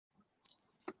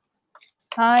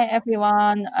Hi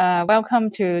everyone, welcome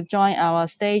to join our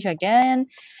stage again.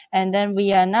 And then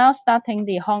we are now starting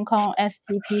the Hong Kong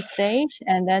STP stage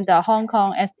and then the Hong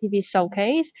Kong STP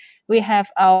showcase. We have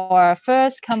our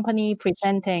first company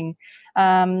presenting.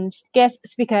 Guest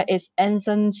speaker is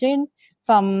Anson Suen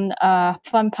from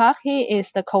FundPark. He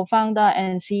is the co-founder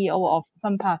and CEO of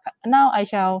FundPark. Now I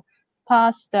shall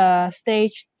pass the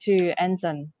stage to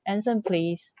Anson. Anson,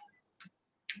 please.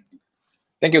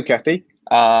 Thank you, Kathy.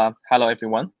 Hello,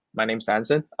 everyone. My name is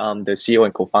Anson. I'm the CEO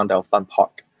and co-founder of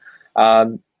FundPark.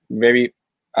 Very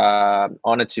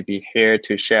honored to be here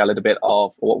to share a little bit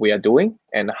of what we are doing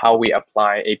and how we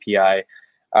apply API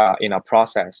in our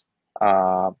process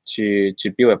to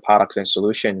build a product and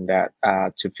solution that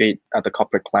to fit the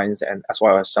corporate clients and as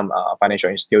well as some financial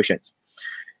institutions.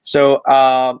 So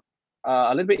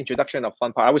a little bit introduction of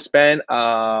FundPark. I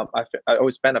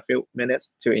will spend a few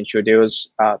minutes to introduce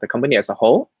the company as a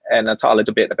whole and talk a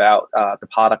little bit about the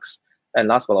products. And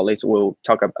last but not least, we'll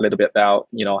talk a little bit about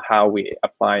how we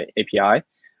apply API,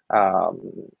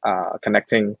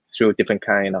 connecting through different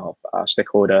kind of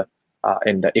stakeholder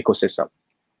in the ecosystem.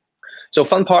 So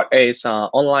FundPark is an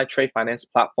online trade finance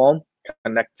platform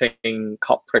connecting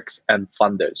corporates and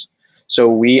funders. So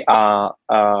we are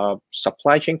a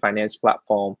supply chain finance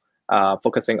platform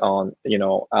focusing on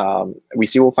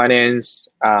receivable finance,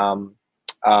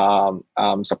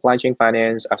 supply chain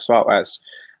finance, as well as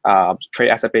trade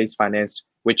asset-based finance,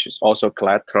 which is also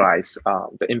collateralize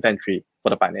the inventory for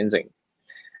the financing.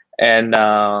 And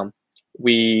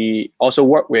we also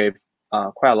work with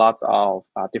quite a lot of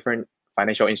different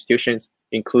financial institutions,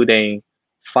 including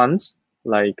funds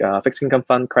like fixed income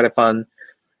fund, credit fund,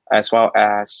 as well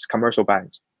as commercial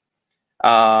banks.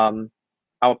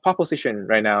 Our proposition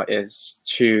right now is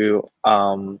to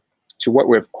work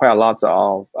with quite a lot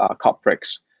of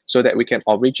corporates so that we can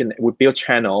we build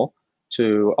channel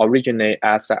to originate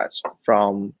assets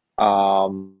from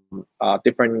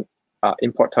different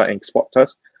importer and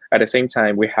exporters. At the same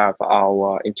time, we have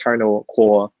our internal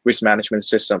core risk management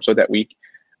system so that we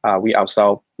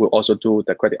ourselves will also do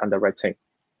the credit underwriting.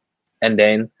 And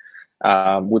then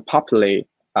we populate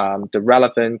the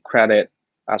relevant credit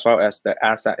as well as the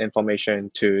asset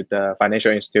information to the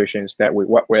financial institutions that we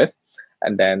work with.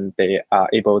 And then they are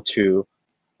able to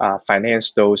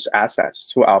finance those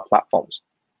assets through our platforms.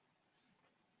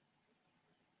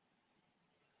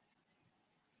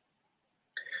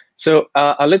 So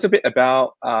a little bit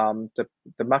about the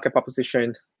market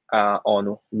proposition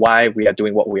on why we are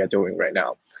doing what we are doing right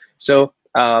now. So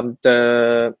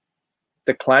the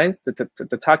clients,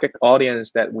 the target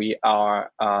audience that we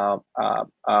are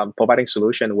providing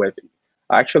solution with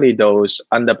are actually those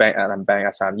underbanked and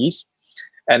unbanked SMEs.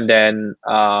 And then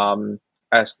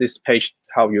as this page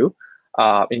tells you,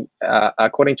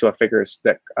 according to our figures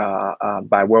that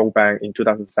by World Bank in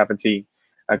 2017,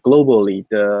 globally,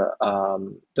 the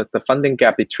funding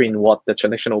gap between what the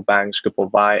traditional banks could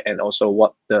provide and also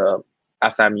what the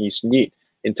SMEs need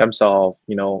in terms of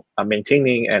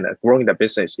maintaining and growing the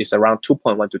business is around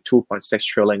 2.1 to 2.6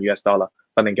 trillion US dollar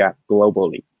funding gap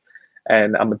globally,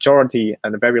 and a majority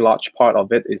and a very large part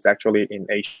of it is actually in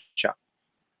Asia.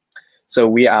 So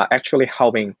we are actually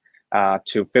helping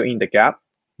to fill in the gap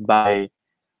by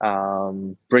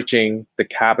bridging the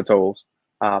capital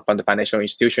from the financial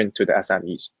institution to the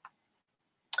SMEs.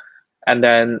 And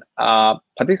then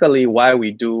particularly why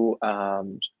we do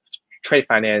trade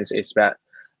finance is that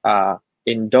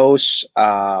in those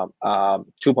 2.1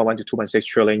 to 2.6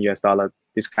 trillion US dollar,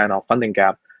 this kind of funding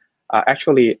gap,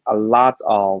 actually a lot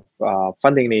of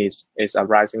funding needs is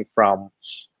arising from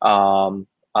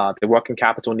the working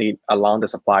capital need along the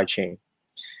supply chain.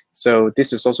 So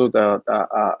this is also the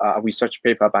research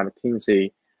paper by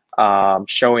McKinsey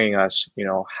showing us,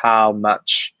 how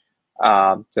much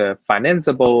the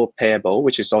financeable payable,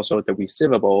 which is also the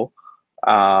receivable,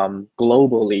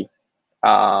 globally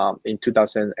in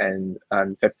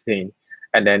 2015,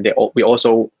 and then we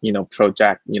also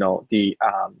project the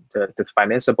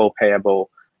financeable payable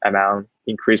amount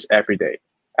increase every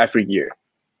year.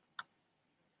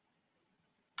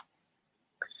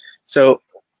 So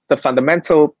the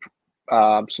fundamental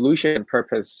solution and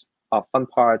purpose of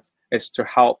FundPark is to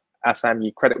help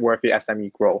SME, credit-worthy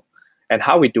SME grow, and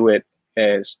how we do it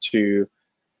is to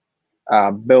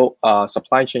build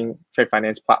supply chain trade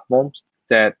finance platforms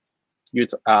that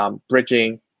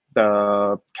bridging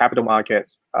the capital market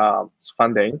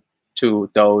funding to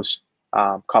those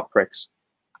corporates.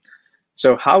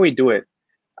 So how we do it?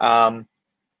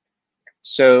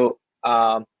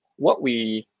 What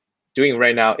we doing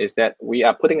right now is that we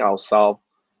are putting ourselves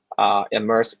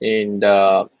immersed in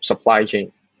the supply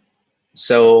chain.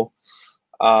 So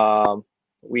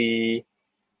we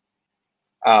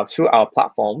through our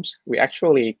platforms, we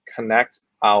actually connect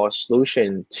our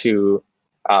solution to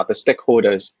the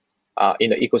stakeholders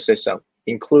in the ecosystem,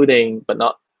 including but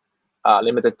not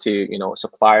limited to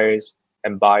suppliers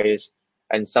and buyers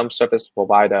and some service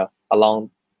provider along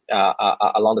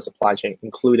the supply chain,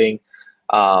 including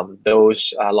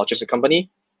those logistic company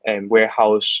and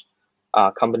warehouse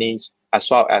companies, as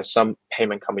well as some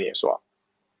payment company as well.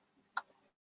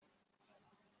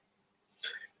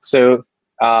 So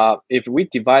if we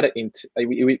divide it into,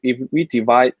 if we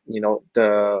divide,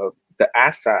 the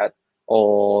asset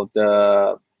or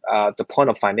the point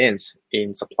of finance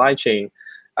in supply chain,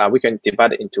 we can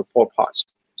divide it into 4 parts.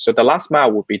 So the last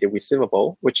mile would be the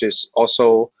receivable, which is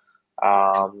also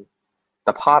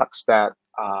the products that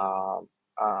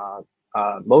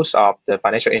most of the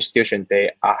financial institutions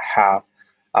they have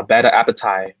a better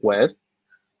appetite with.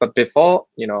 But before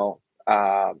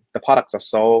the products are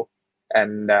sold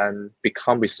and then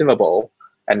become receivable,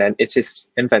 and then it is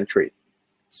inventory.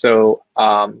 So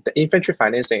the inventory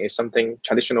financing is something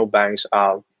traditional banks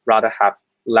rather have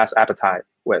less appetite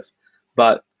with.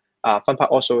 But FundPark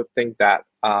also think that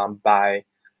by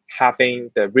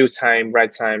having the real-time,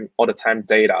 right-time, all-the-time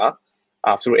data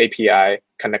through API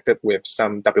connected with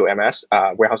some WMS,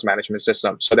 warehouse management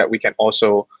system, so that we can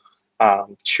also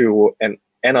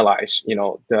analyze,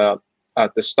 the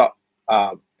stock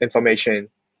information,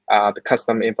 the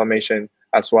custom information,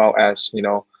 as well as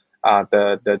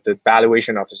the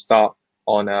valuation of the stock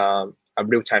on a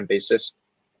real-time basis.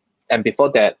 And before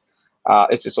that,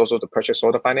 it is also the purchase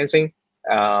order financing.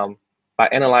 By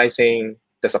analyzing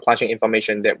the supply chain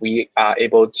information, that we are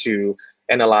able to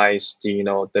analyze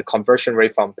the conversion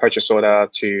rate from purchase order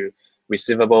to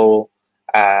receivable,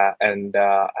 and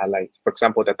like, for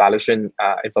example, the dilution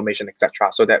information, etc.,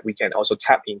 so that we can also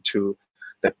tap into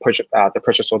the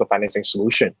purchase order financing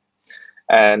solution.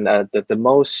 And the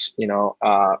most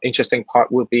interesting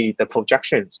part will be the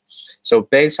projections. So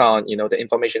based on the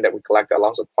information that we collect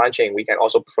along the supply chain, we can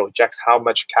also project how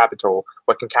much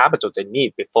working capital they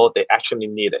need before they actually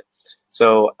need it.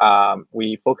 So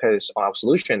we focus on our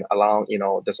solution along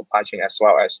the supply chain, as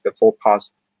well as the 4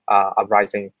 parts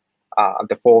arising,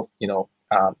 the 4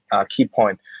 key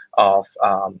point of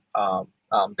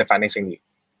the financing need.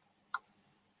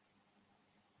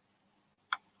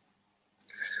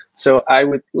 So I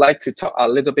would like to talk a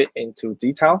little bit in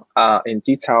detail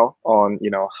on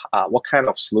what kind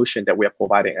of solution that we are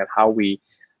providing and how we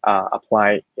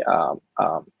apply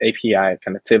API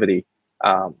connectivity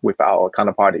with our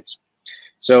counterparties.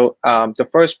 So the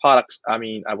first product I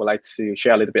would like to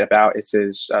share a little bit about is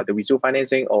the residual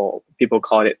financing, or people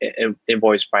call it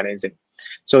invoice financing.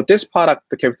 So this product,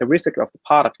 the characteristic of the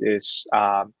product is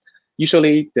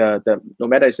usually no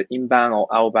matter it's inbound or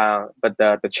outbound, but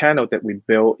the channel that we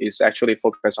build is actually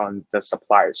focused on the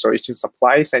suppliers. So it's a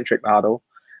supply-centric model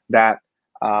that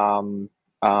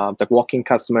the walk-in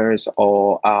customers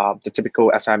or the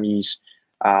typical SMEs,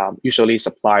 usually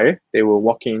supplier, they will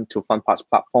walk into FundPark's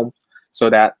platform, so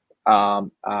that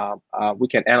we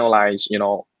can analyze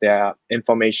their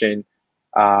information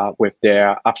with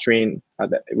their upstream,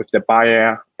 with the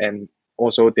buyer, and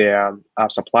also their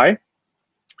supplier.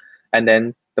 And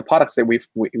then the products that we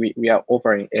are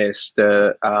offering is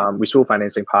the residual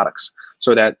financing products,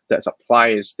 so that the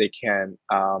suppliers, they can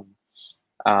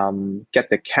get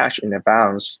the cash in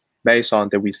advance based on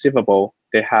the receivable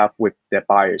they have with their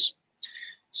buyers.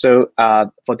 So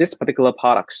for this particular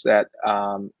products that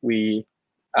we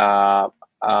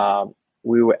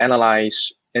will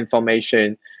analyze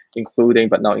information, including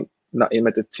but not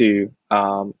limited to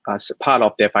as part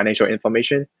of their financial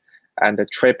information, and the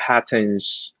trade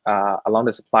patterns along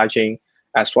the supply chain,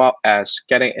 as well as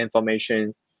getting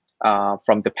information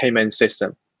from the payment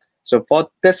system. So for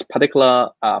this particular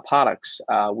products,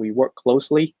 we work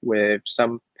closely with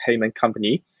some payment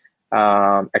company,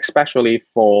 especially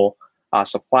for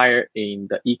supplier in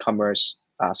the e-commerce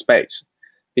space,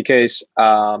 because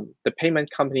the payment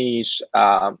companies,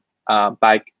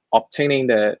 by obtaining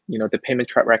the payment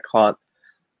track record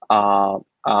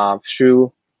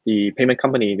through the payment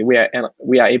company, we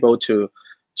are able to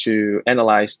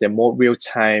analyze the more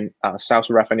real-time sales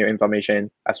revenue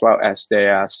information, as well as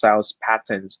their sales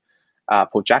patterns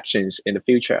projections in the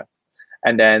future.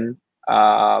 And then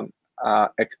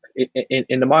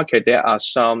in the market, there are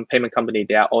some payment company,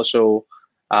 they are also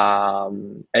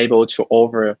able to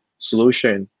offer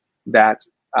solution that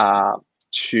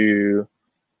to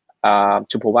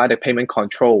provide a payment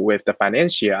control with the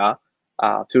financier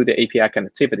through the API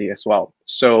connectivity as well.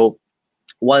 So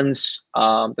once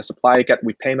the supplier get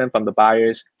repayment from the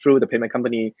buyers through the payment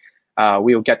company,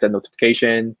 we will get the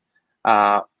notification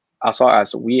as well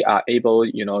as we are able,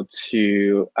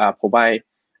 to provide,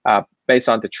 based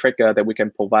on the trigger, that we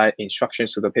can provide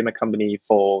instructions to the payment company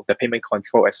for the payment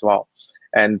control as well.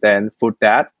 And then for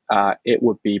that, it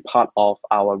would be part of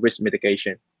our risk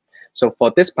mitigation. So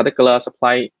for this particular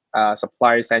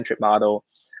supplier-centric model,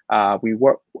 we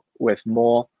work with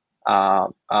more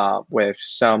with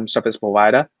some service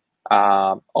provider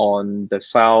on the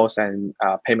sales and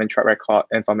payment track record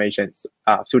information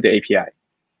through the API.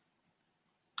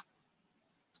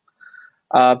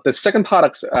 The second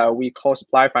product we call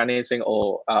supply financing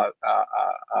or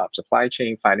supply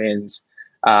chain finance.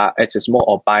 It is more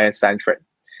of buyer-centric.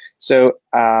 So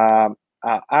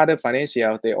other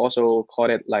financial, they also call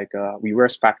it like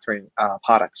reverse factoring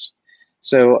products.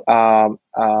 So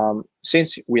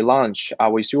since we launched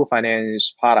our receivable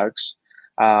finance products,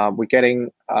 we're getting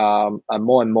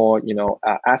more and more,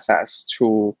 access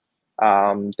to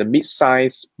the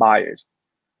mid-sized buyers,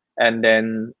 and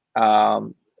then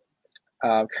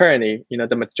currently,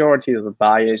 the majority of the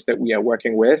buyers that we are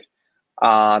working with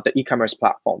are the e-commerce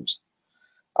platforms.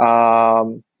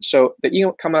 So the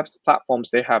e-commerce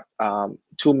platforms, they have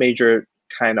two major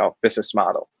kind of business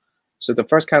model. So the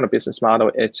first kind of business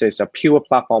model, it is a pure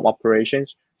platform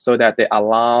operations, so that they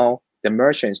allow the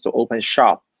merchants to open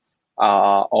shop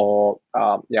or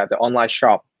the online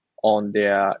shop on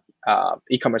their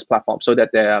e-commerce platform, so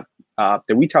that the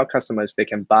retail customers, they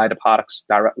can buy the products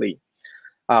directly.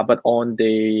 But on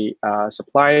the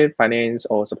supply finance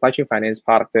or supply chain finance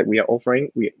product that we are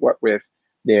offering, we work with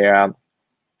the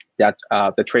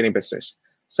trading business,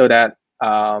 so that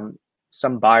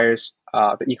some buyers,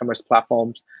 the e-commerce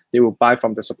platforms, they will buy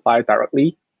from the supplier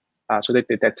directly, so that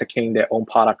they're taking their own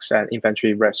products and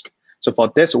inventory risk. So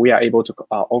for this, we are able to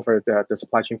offer the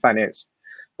supply chain finance.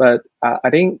 But I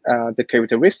think the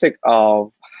characteristic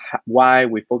of why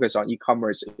we focus on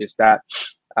e-commerce is that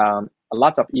a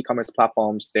lot of e-commerce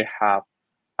platforms, they have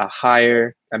a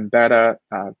higher and better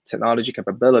technology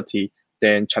capability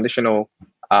than traditional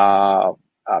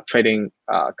trading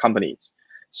companies.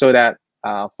 So that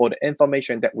for the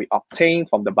information that we obtain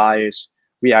from the buyers,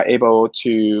 we are able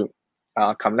to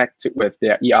connect it with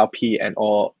their ERP and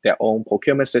or their own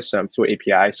procurement system through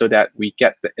API, so that we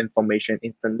get the information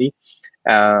instantly.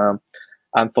 And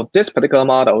for this particular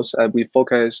models, we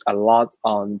focus a lot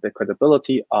on the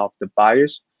credibility of the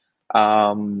buyers.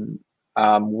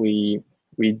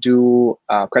 We do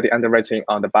credit underwriting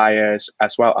on the buyers,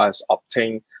 as well as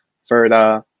obtain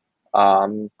further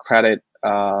credit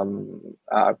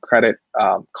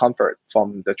comfort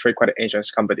from the trade credit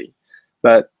insurance company.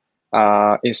 But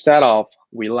instead of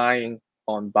relying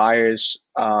on buyers'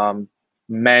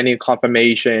 manual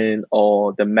confirmation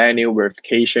or the manual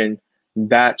verification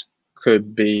that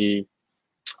could be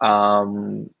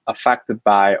affected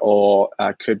by or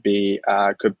could be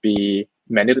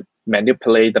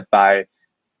manipulated by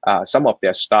some of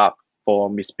their staff for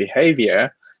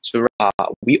misbehavior, so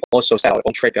we also set our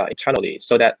own trigger internally,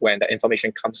 so that when the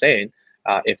information comes in,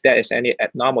 if there is any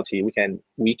abnormality,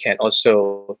 we can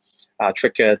also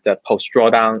trigger the post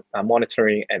drawdown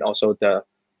monitoring and also the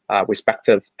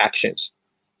respective actions.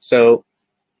 So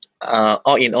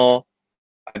all in all,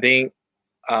 I think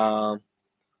the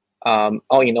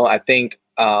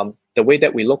way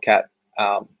that we look at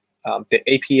the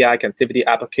API connectivity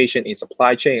application in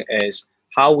supply chain is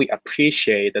how we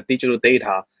appreciate the digital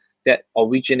data that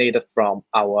originated from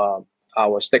our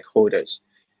stakeholders,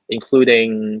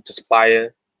 including the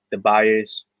supplier, the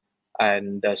buyers,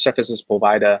 and the services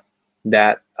provider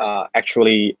that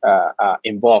actually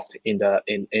involved in the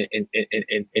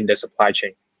supply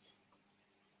chain.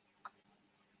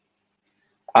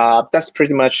 That's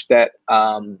pretty much that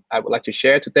I would like to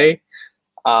share today.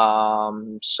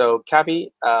 So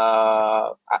Kathy,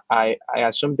 I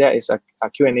assume there is a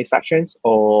Q&A section,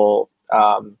 or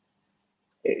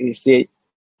is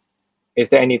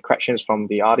there any questions from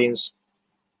the audience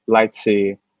like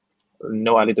to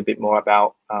know a little bit more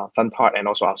about FundPark and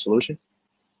also our solution?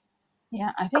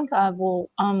 Yeah, I think I will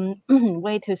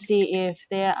wait to see if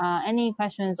there are any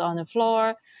questions on the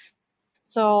floor.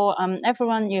 So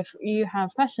everyone, if you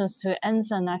have questions to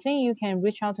Anson, I think you can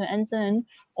reach out to Anson,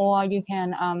 or you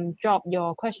can drop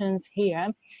your questions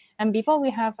here. And before we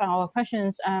have our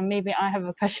questions, maybe I have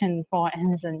a question for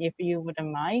Anson, if you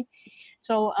wouldn't mind.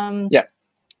 So yeah.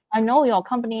 I know your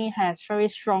company has very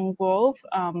strong growth,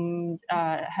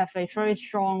 have a very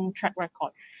strong track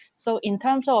record. So in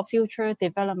terms of future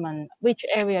development, which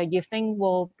area you think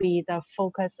will be the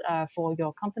focus for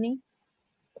your company?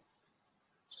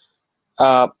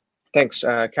 Thanks,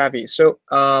 Kathy. So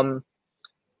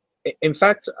in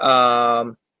fact,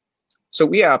 so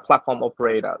we are a platform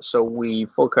operator. So we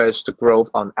focus the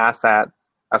growth on asset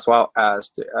as well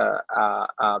as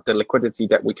the liquidity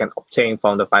that we can obtain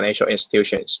from the financial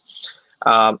institutions.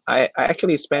 I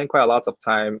actually spend quite a lot of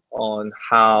time on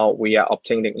how we are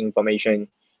obtaining information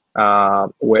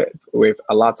with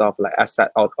a lot of like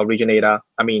asset originator.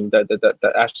 I mean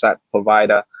the asset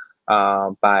provider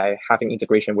by having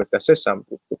integration with the system.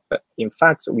 In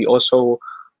fact, we also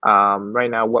right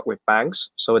now work with banks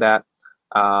so that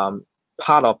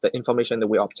part of the information that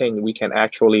we obtain, we can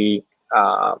actually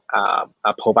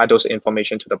provide those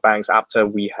information to the banks after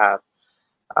we have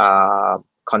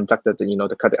conducted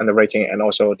the credit underwriting and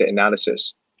also the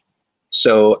analysis.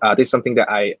 So this is something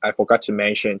that I forgot to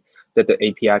mention, that the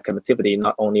API connectivity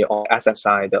not only on asset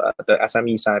side, the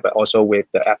SME side, but also with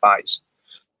the FIs.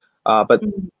 But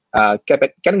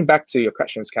getting back to your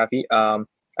questions, Kathy, I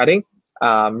think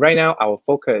right now our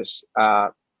focus,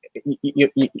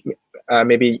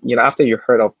 maybe after you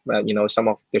heard of some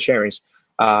of the sharings,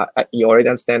 you already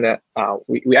understand that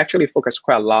we actually focus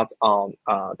quite a lot on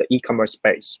the e-commerce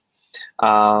space.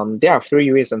 There are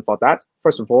three reasons for that.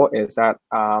 First of all, is that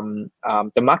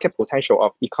the market potential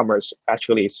of e-commerce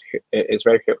actually is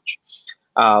very huge.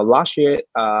 Last year,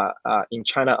 in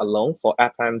China alone, for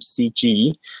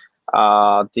FMCG,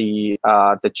 the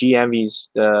GMVs,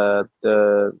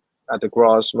 the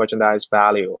gross merchandise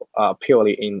value,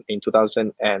 purely in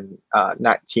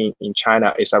 2019 in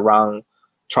China is around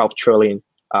 12 trillion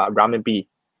RMB,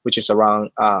 which is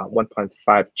around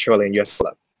 1.5 trillion US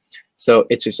dollar. So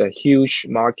it is a huge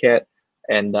market,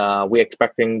 and we're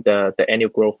expecting the annual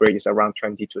growth rate is around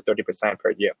 20 to 30%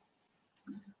 per year.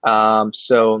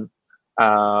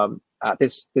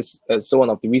 This is one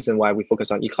of the reasons why we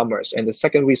focus on e-commerce. And the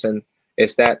second reason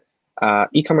is that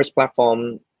e-commerce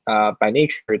platform, by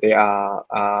nature, they are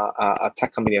a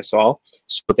tech company as well.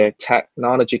 So their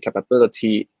technology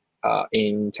capability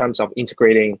in terms of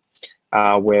integrating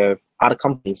with other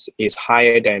companies is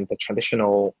higher than the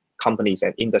traditional companies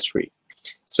and industry.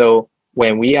 So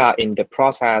when we are in the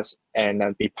process and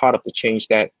be part of the change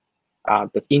that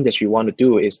the industry want to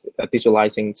do is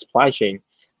digitalizing supply chain,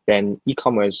 then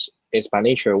e-commerce is by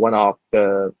nature one of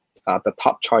the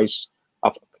top choice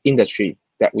of industry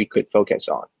that we could focus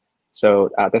on.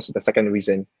 So that's the second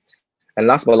reason. And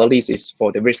last but not least is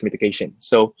for the risk mitigation.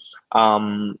 So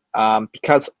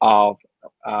because of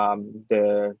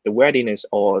the readiness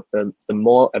or the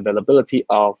more availability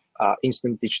of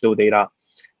instant digital data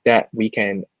that we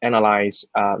can analyze,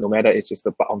 no matter it's just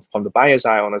from the buyer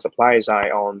side, on the supplier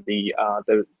side, on the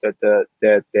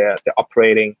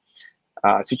operating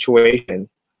situation,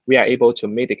 we are able to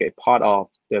mitigate part of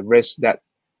the risk that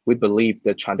we believe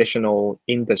the traditional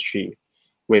industry,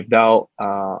 without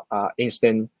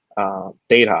instant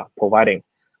data providing,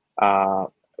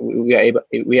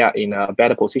 we are in a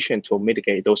better position to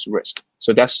mitigate those risks.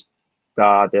 So that's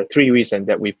the three reasons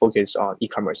that we focus on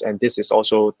e-commerce, and this is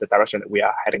also the direction that we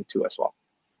are heading to as well.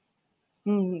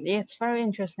 It's very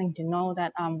interesting to know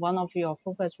that one of your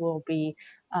focus will be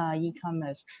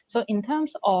e-commerce. So in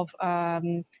terms of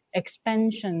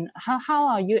expansion, how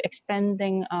are you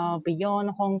expanding beyond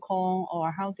Hong Kong,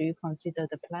 or how do you consider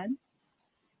the plan?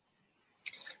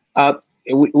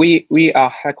 We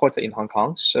are headquartered in Hong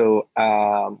Kong, so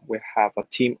we have a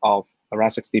team of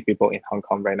around 60 people in Hong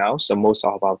Kong right now. So most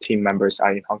of our team members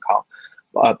are in Hong Kong,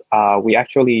 but we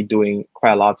actually doing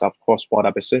quite a lot of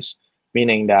cross-border business,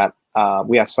 meaning that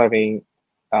we are serving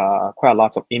quite a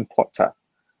lot of importer,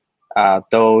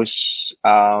 those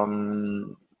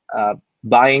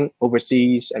buying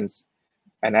overseas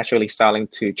and actually selling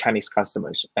to Chinese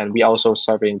customers, and we also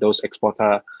serving those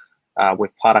exporter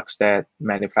with products that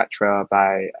manufacture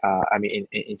by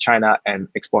in China and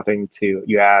exporting to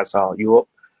US or Europe.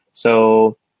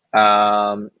 So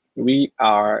we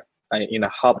are in a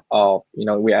hub of,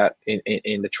 we are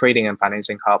in the trading and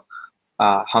financing hub,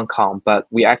 Hong Kong, but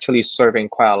we actually serving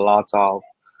quite a lot of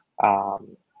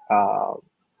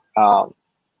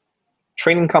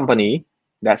trading company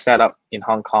that set up in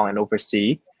Hong Kong and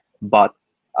overseas, but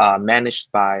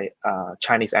managed by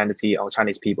Chinese entity or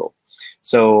Chinese people.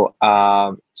 So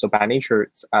so by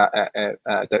nature,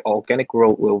 the organic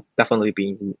growth will definitely be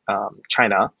in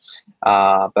China,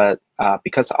 but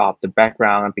because of the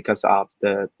background and because of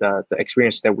the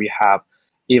experience that we have,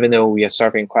 even though we are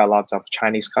serving quite a lot of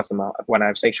Chinese customer, when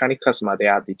I say Chinese customer, they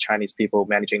are the Chinese people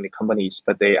managing the companies,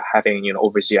 but they are having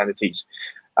overseas entities.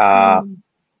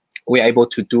 We are able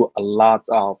to do a lot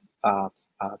of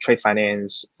trade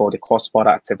finance for the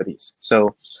cross-border activities.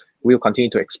 So we will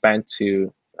continue to expand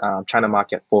to China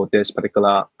market for this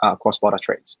particular cross-border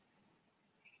trades.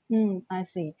 I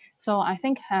see. So I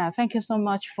think thank you so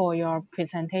much for your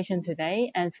presentation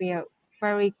today, and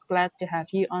very glad to have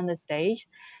you on the stage.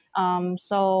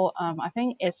 I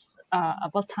think it's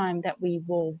about time that we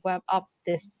will wrap up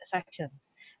this section,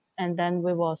 and then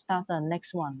we will start the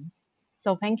next one.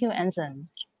 So thank you, Anson.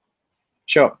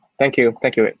 Sure. Thank you.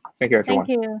 Thank you. Thank you, everyone.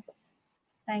 Thank you.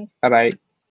 Thanks. Bye-bye.